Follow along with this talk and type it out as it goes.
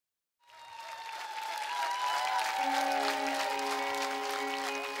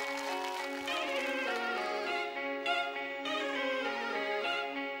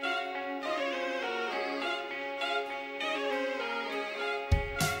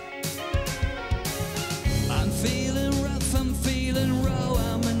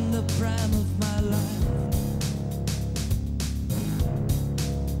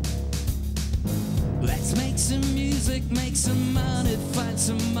make some money, find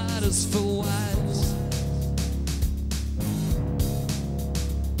some models for wives.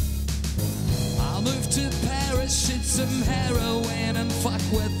 I'll move to Paris, shoot some heroin and fuck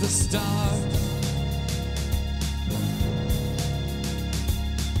with the stars.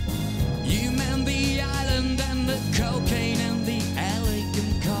 You man the island and the cocaine and the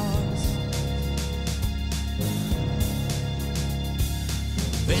elegant cars.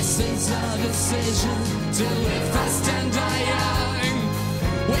 This is our decision to live fast and die young.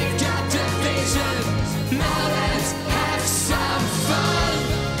 We've got the vision, now let's have some fun.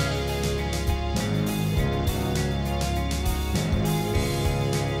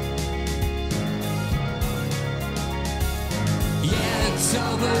 Yeah, it's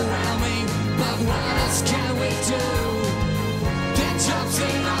overwhelming, but what else can we do? Get jobs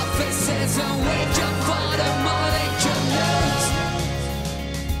in offices and wake up for the morning commute.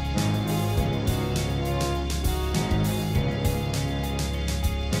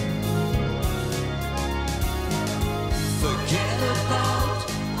 Forget about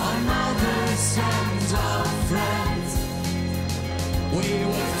our mothers and our friends. We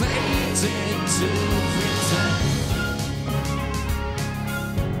were fated to pretend.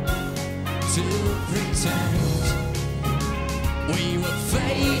 To pretend. We were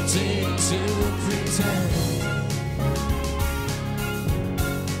fated to pretend.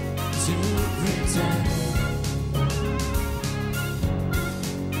 To pretend.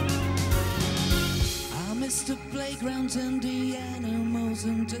 I miss the playgrounds and the animals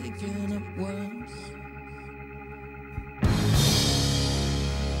and taking up worms.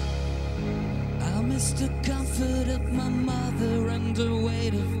 I miss the comfort of my mother and the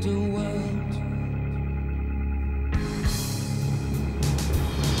weight of the world.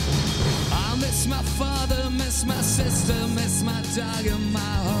 I miss my father, miss my sister, miss my dog and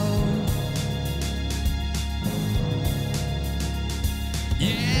my home.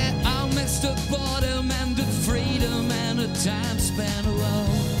 Yeah, I'll miss the boredom and the freedom and the time spent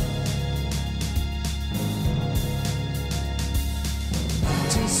alone.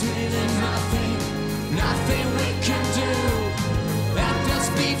 There's really nothing we can do. Let this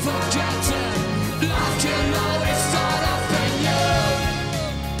be forgotten. Love can always start up anew.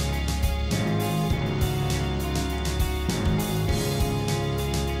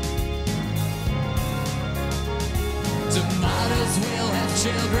 The mothers will have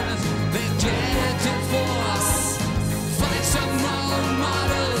children, they get a divorce. Find some role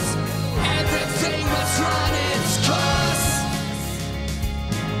models, everything must run its course.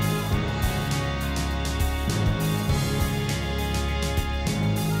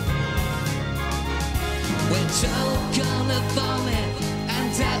 We're all gonna vomit, and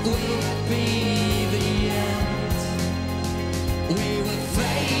that will be the end. We were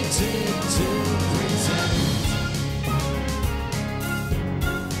fated to pretend.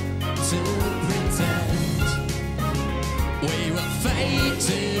 To pretend. We were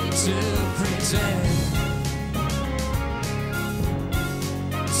fated to pretend.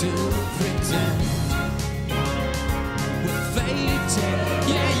 To pretend. We're fated.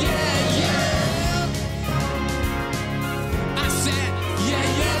 Yeah, yeah, yeah. I said, yeah,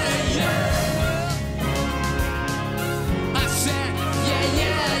 yeah, yeah. I said, yeah,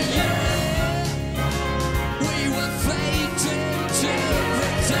 yeah, yeah. We were fated to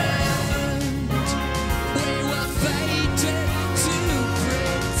pretend. We were fated to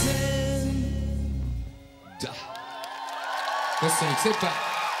pretend. Köszönjük szépen!